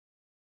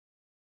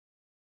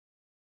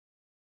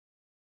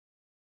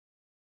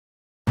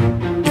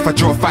I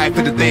draw 5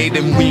 for the day,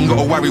 then we ain't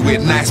gotta worry, we're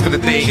nice for the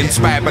day.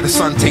 Inspired by the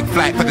sun, take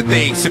flight for the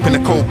day. Sipping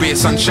a cold beer,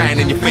 sunshine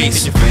in your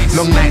face.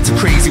 Long nights are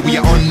crazy, we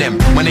are on them.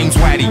 My name's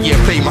Wiley,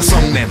 yeah, play my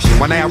song then.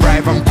 When I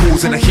arrive, I'm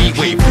causing a heat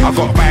wave. I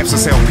got vibes to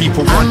sell,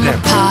 people want them. I'm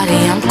a party,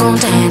 I'm gon'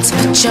 dance.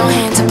 Put your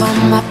hands up on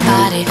my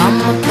body, on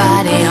my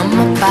body, on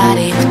my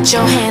body. Put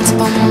your hands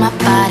up on my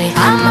body.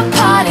 I'm a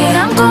party,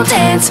 I'm gon'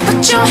 dance.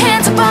 Put your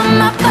hands up on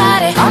my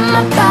body, on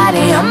my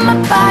body, on my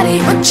body.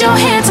 Put your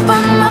hands up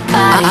on my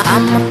body.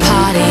 I'm a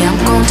party,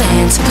 I'm gon'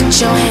 dance. Put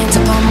your hands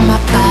up on my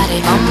body,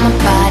 on my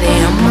body,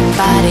 on my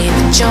body.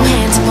 Put your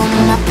hands up on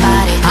my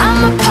body.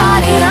 I'm a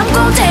party, I'm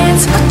gon'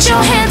 dance. Put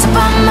your hands up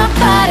on my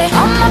body,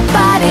 on my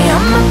body,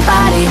 on my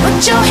body. Put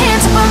your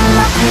hands up on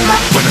my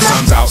When the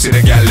sun's out, see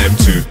the gal them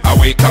too. I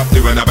wake up to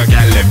another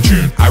gal them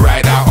tune. I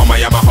ride out on my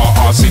Yamaha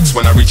R6.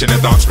 When I reach in the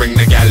dance, bring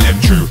the gal them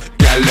true.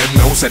 Gal them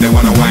know, say they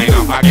wanna wind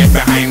up. I get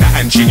behind her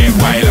and she get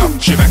wild up.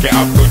 She back it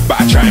up good,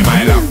 but I try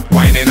my luck.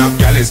 Winding up,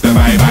 gal is the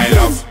vibe I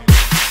love.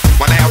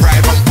 When I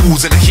arrive, I'm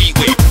causing a heat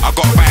wave. I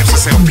got vibes to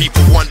sell,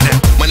 people want them.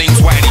 My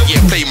name's Wiley, yeah,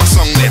 play my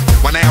song then.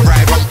 When I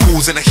arrive, I'm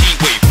causing a heat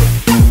wave.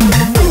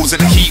 Causing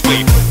a heat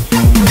wave.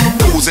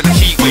 Causing a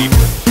heat wave.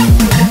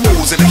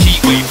 Causing a heat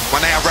wave.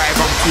 When I arrive,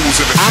 I'm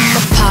causing a heat wave. I'm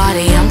a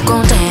party, I'm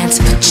gon'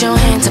 dance. Put your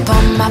hands up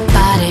on my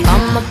body,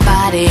 on my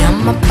body,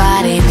 on my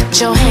body. Put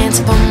your hands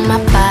up on my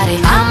body.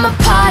 I'm a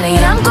party,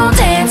 I'm gon'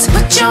 dance.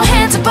 Put your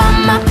hands up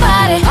on my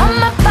body, on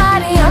my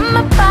body, on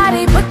my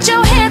body. Put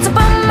your hands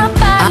up on my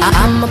body.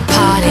 I'm a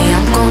party,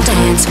 I'm gon'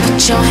 dance. Put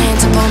your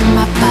hands up on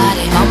my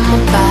body, on my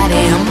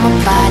body, on my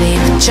body.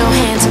 Put your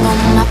hands up on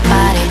my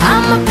body.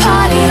 I'm a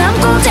party, I'm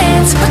gon'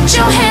 dance. Put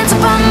your hands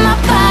up on my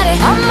body,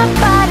 on my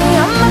body,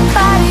 on my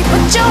body.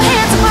 Put your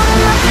hands up on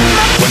my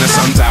body. When the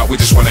sun's out, we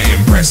just wanna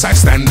impress. I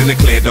stand in the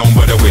clear, don't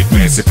bother with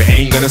mess. If it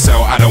ain't gonna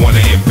sell, I don't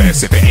wanna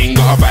invest. If it ain't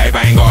got a vibe,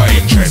 I ain't got an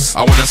interest.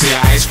 I wanna see a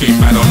ice cream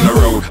man on the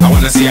road. I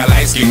wanna see a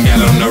light skin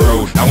gal on the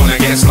road. I wanna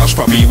get slush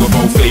puppy with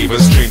both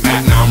flavors. Drink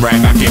that, now I'm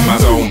right back in my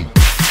zone.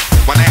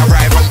 When I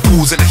arrive, I'm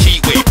causing a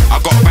heat wave. I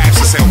got vibes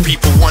to sell,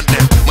 people want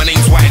them. My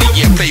name's Wiley,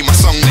 yeah, play my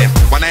song then.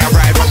 When I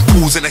arrive, I'm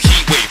causing a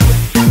heat wave.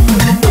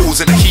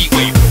 Causing a heat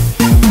wave.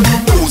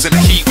 Causing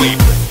a heat wave.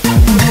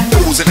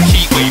 Causing a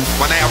heat wave.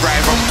 When I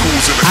arrive, I'm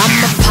causing a heat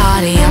wave. I'm a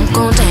party, I'm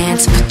gon'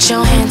 dance. Put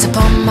your hands up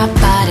on my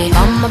body,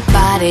 on my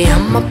body,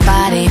 on my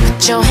body.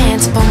 Put your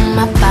hands up on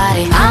my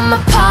body. I'm a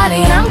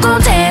party, I'm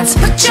gon' dance.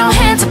 Put your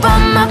hands up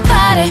on my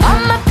body,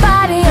 on my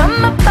body, on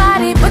my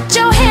body. Put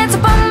your hands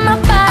up on my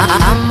body.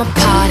 I'm a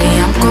party,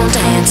 I'm gon'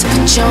 dance.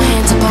 Put your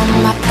hands up on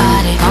my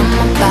body, on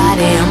my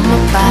body, on my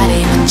body.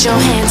 Put your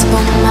hands up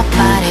on my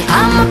body.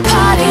 I'm a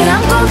party,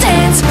 I'm gon'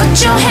 dance. Put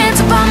your hands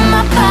up on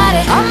my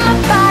body, on my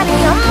body,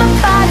 on my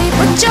body.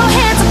 Put your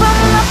hands up on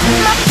my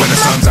body. When the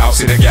sun's out,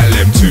 see the gal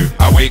them too.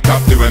 I wake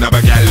up to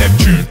another gal them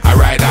tune. I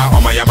ride out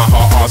on my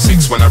Yamaha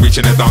R6. When I reach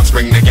in the dance,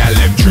 bring the gal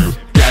them true.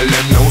 Gal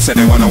them know, say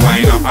they wanna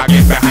wind up. I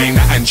get behind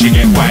her and she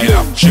get wild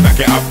up. She back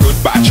it up good,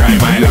 but I try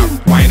my luck.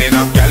 Winding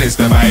up, gal is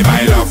the vibe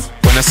I love.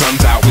 When the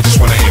sun's out, we just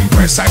wanna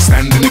impress. I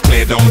stand in the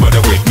clear, don't bother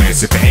with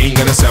mess. If it ain't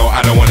gonna sell,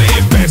 I don't wanna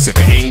invest. If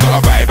it ain't got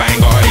a vibe, I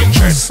ain't got an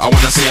interest. I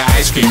wanna see a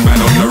ice cream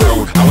man on the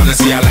road. I wanna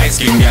see a light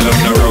skin gal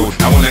on the road.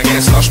 I wanna get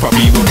slush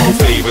puppy with both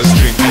flavors.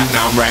 Drink that,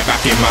 now I'm right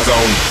back in my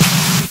zone.